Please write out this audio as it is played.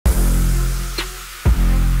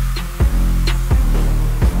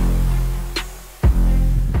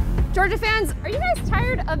Georgia fans, are you guys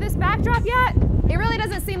tired of this backdrop yet? It really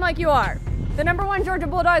doesn't seem like you are. The #1 Georgia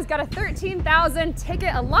Bulldogs got a 13,000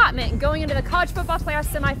 ticket allotment going into the college football playoff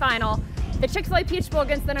semifinal. The Chick-fil-A Peach Bowl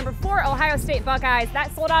against the #4 Ohio State Buckeyes,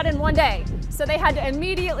 that sold out in one day. So they had to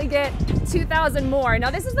immediately get 2,000 more. Now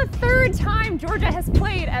this is the third time Georgia has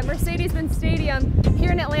played at Mercedes Benz Stadium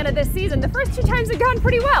here in Atlanta this season. The first two times have gone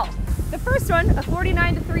pretty well. The first one, a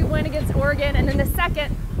 49-3 win against Oregon, and then the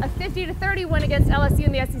second, a 50-30 win against LSU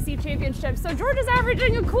in the SEC Championship. So Georgia's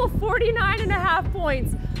averaging a cool 49.5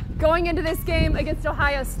 points going into this game against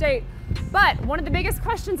Ohio State. But one of the biggest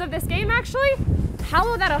questions of this game, actually, how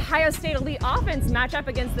will that Ohio State elite offense match up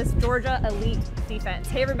against this Georgia elite defense?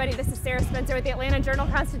 Hey everybody, this is Sarah Spencer with the Atlanta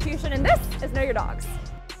Journal-Constitution, and this is Know Your Dogs.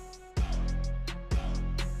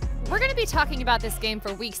 We're going to be talking about this game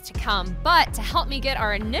for weeks to come, but to help me get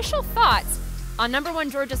our initial thoughts on #1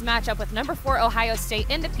 Georgia's matchup with #4 Ohio State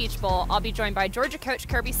in the Peach Bowl, I'll be joined by Georgia coach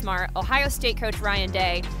Kirby Smart, Ohio State coach Ryan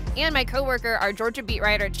Day, and my coworker, our Georgia beat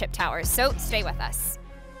writer Chip Towers. So stay with us.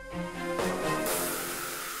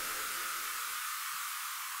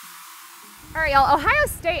 All right, y'all, Ohio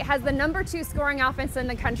State has the #2 scoring offense in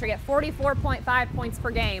the country at 44.5 points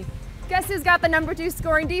per game. Guess who's got the #2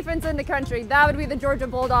 scoring defense in the country? That would be the Georgia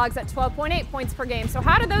Bulldogs at 12.8 points per game. So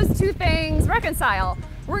how do those two things reconcile?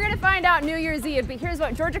 We're gonna find out New Year's Eve, but here's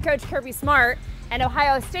what Georgia coach Kirby Smart and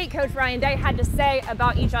Ohio State coach Ryan Day had to say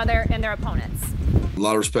about each other and their opponents. A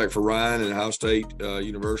lot of respect for Ryan and Ohio State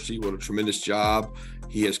University. What a tremendous job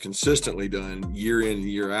he has consistently done year in and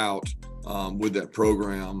year out with that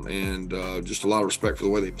program, and just a lot of respect for the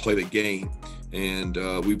way they play the game. And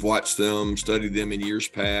we've watched them, studied them in years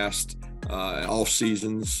past, off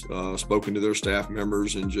seasons, spoken to their staff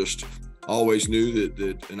members, and just always knew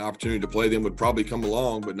that an opportunity to play them would probably come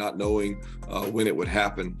along, but not knowing when it would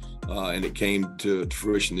happen. And it came to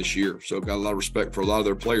fruition this year. So got a lot of respect for a lot of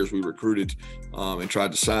their players we recruited and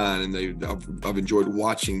tried to sign, and I've enjoyed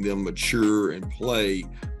watching them mature and play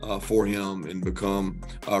for him and become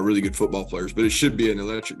really good football players. But it should be an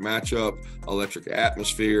electric matchup, electric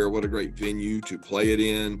atmosphere. What a great venue to play it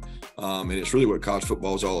in. And it's really what college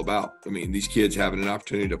football is all about. I mean, these kids having an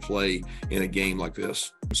opportunity to play in a game like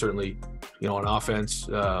this. Certainly, on offense,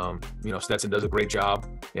 Stetson does a great job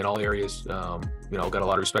in all areas. Got a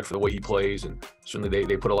lot of respect for the way he plays, and certainly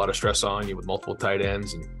they put a lot of stress on you with multiple tight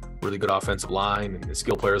ends and really good offensive line and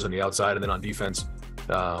skill players on the outside, and then on defense,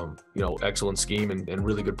 excellent scheme and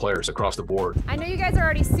really good players across the board. I know you guys are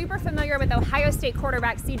already super familiar with Ohio State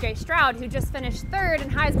quarterback C.J. Stroud, who just finished 3rd in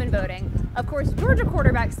Heisman voting. Of course, Georgia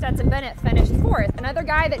quarterback Stetson Bennett finished 4th. Another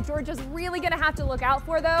guy that Georgia's really going to have to look out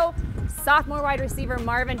for, though, sophomore wide receiver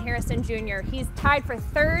Marvin Harrison Jr. He's tied for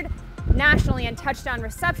 3rd nationally in touchdown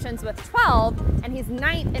receptions with 12, and he's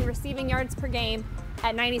 9th in receiving yards per game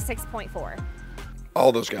at 96.4.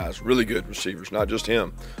 All those guys, really good receivers, not just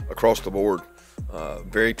him, across the board.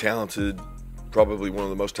 Very talented, probably one of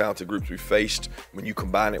the most talented groups we faced. When you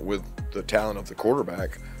combine it with the talent of the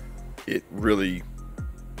quarterback, it really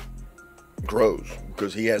grows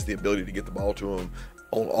because he has the ability to get the ball to him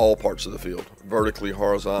on all parts of the field, vertically,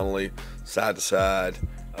 horizontally, side to side.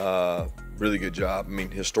 Really good job. I mean,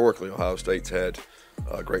 historically, Ohio State's had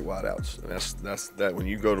great wideouts, and that's that. When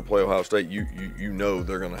you go to play Ohio State, you know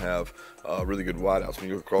they're going to have really good wideouts. When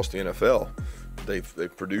you look across the NFL,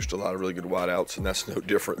 they've produced a lot of really good wideouts, and that's no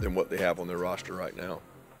different than what they have on their roster right now.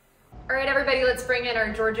 All right, everybody, let's bring in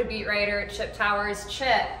our Georgia beat writer, Chip Towers.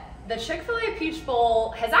 Chip, the Chick-fil-A Peach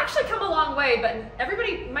Bowl has actually come a long way, but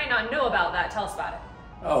everybody might not know about that. Tell us about it.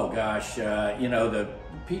 Oh gosh, the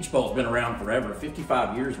Peach Bowl's been around forever,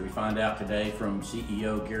 55 years we find out today from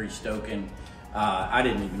CEO Gary Stokan. I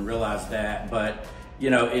didn't even realize that, but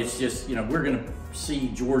it's just, we're going to see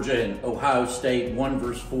Georgia and Ohio State 1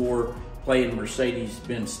 versus 4 play in Mercedes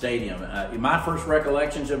Benz Stadium. My first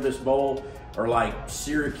recollections of this bowl are like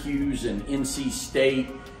Syracuse and NC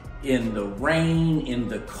State in the rain, in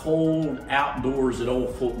the cold outdoors at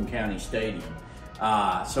Old Fulton County Stadium.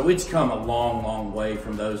 So it's come a long, long way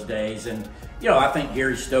from those days. And, I think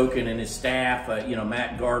Gary Stokan and his staff,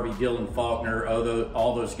 Matt Garvey, Dylan Faulkner,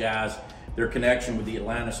 all those guys, their connection with the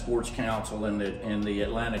Atlanta Sports Council and the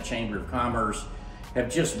Atlanta Chamber of Commerce have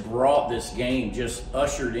just brought this game, just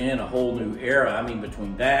ushered in a whole new era. I mean,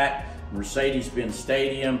 between that, Mercedes Benz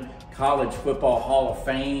Stadium, College Football Hall of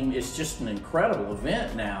Fame, it's just an incredible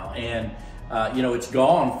event now. And, it's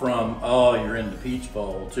gone from, oh, you're in the Peach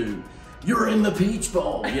Bowl to you're in the Peach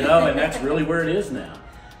Bowl, and that's really where it is now.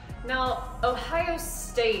 Now, Ohio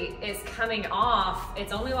State is coming off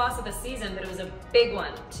its only loss of the season, but it was a big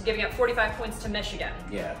one, to giving up 45 points to Michigan.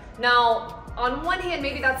 Yeah. Now, on one hand,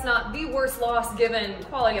 maybe that's not the worst loss given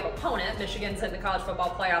quality of opponent. Michigan's in the college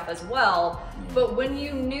football playoff as well. But when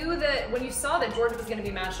you saw that Georgia was going to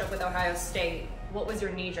be matched up with Ohio State, what was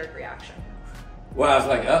your knee-jerk reaction? Well, I was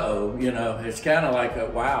like, uh-oh, it's kind of like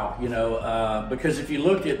wow, because if you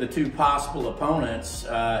looked at the two possible opponents,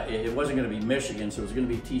 it wasn't going to be Michigan, so it was going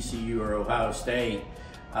to be TCU or Ohio State.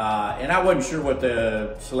 And I wasn't sure what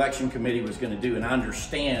the selection committee was going to do, and I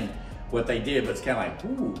understand what they did, but it's kind of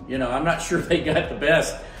like, ooh, I'm not sure they got the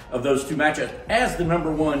best of those two matchups. As the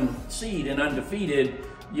 #1 seed and undefeated,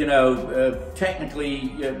 technically,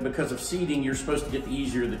 because of seeding, you're supposed to get the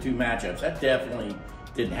easier of the two matchups. That definitely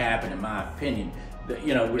didn't happen, in my opinion.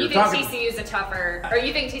 You think TCU's a tougher, or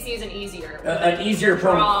you think TCU's an easier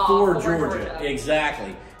opponent for Georgia?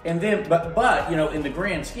 Exactly. And then, but in the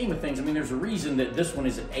grand scheme of things, I mean, there's a reason that this one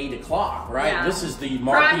is at 8 o'clock, right? Yeah. This is the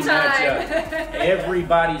marquee matchup.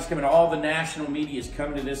 Everybody's coming. All the national media is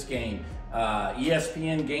coming to this game.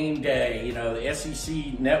 ESPN Game Day, the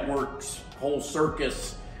SEC Network's whole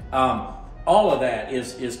circus. All of that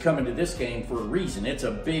is coming to this game for a reason. It's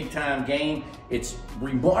a big-time game. It's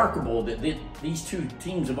remarkable that these two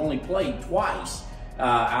teams have only played twice.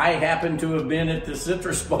 I happen to have been at the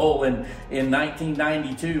Citrus Bowl in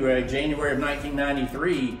 1992, January of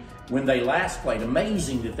 1993, when they last played.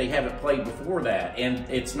 Amazing that they haven't played before that. And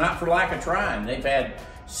it's not for lack of trying. They've had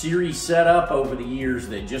series set up over the years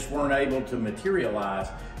that just weren't able to materialize.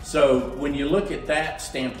 So when you look at that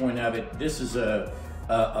standpoint of it, this is a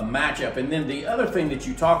matchup. And then the other thing that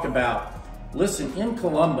you talked about, listen, in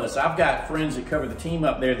Columbus, I've got friends that cover the team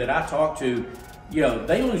up there that I talk to.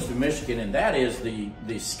 They lose to Michigan, and that is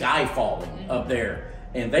the sky falling up there.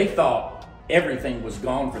 And they thought everything was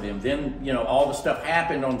gone for them. Then, all the stuff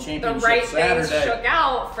happened on Championship Saturday. The right things shook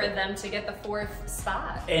out for them to get the 4th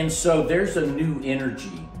spot. And so there's a new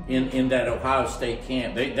energy in that Ohio State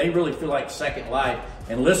camp. They really feel like second life.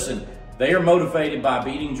 And listen, they are motivated by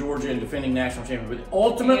beating Georgia and defending national champion. But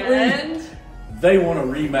ultimately, they want a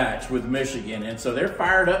rematch with Michigan. And so they're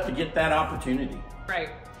fired up to get that opportunity. Right.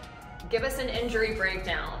 Give us an injury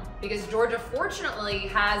breakdown, because Georgia fortunately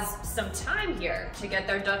has some time here to get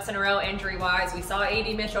their ducks in a row injury-wise. We saw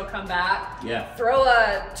A.D. Mitchell come back, throw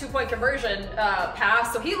a 2-point conversion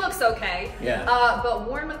pass, so he looks okay. Yeah. But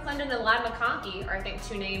Warren McClendon and Ladd McConkey are, I think,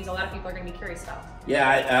 two names a lot of people are going to be curious about.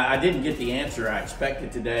 Yeah, I didn't get the answer I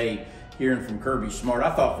expected today hearing from Kirby Smart.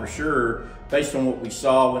 I thought for sure, based on what we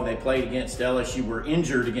saw when they played against LSU, were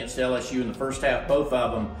injured against LSU in the first half, both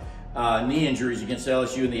of them. Knee injuries against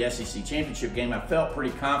LSU in the SEC championship game. I felt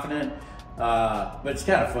pretty confident, but it's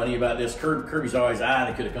kind of funny about this. Kirby's always,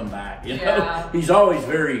 they could have come back. Yeah. He's always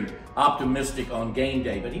very optimistic on game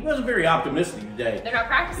day, but he wasn't very optimistic today. They're not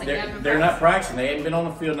practicing. They're not practicing. They haven't been on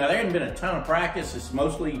the field. Now, there hasn't been a ton of practice. It's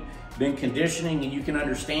mostly been conditioning, and you can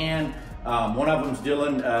understand. One of them's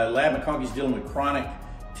Ladd McConkey's dealing with chronic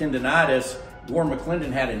tendonitis. Warren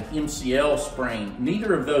McClendon had an MCL sprain.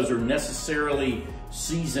 Neither of those are necessarily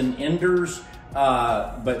season enders,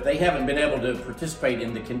 but they haven't been able to participate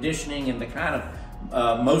in the conditioning and the kind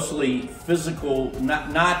of mostly physical,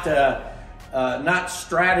 not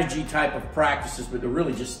strategy type of practices, but they're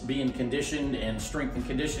really just being conditioned and strength and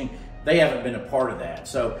conditioning. They haven't been a part of that.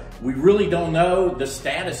 So we really don't know. The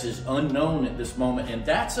status is unknown at this moment, and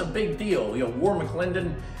that's a big deal. Warren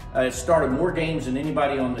McClendon started more games than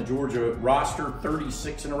anybody on the Georgia roster,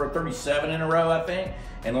 36 in a row, 37 in a row, I think.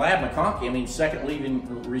 And Ladd McConkey, second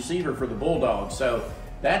leading receiver for the Bulldogs. So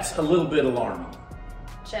that's a little bit alarming.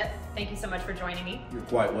 Chip, thank you so much for joining me. You're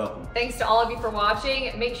quite welcome. Thanks to all of you for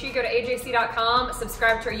watching. Make sure you go to ajc.com,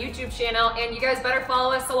 subscribe to our YouTube channel, and you guys better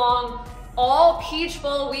follow us along all Peach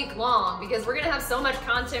Bowl week long, because we're going to have so much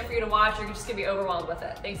content for you to watch, you're just going to be overwhelmed with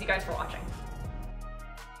it. Thanks you guys for watching.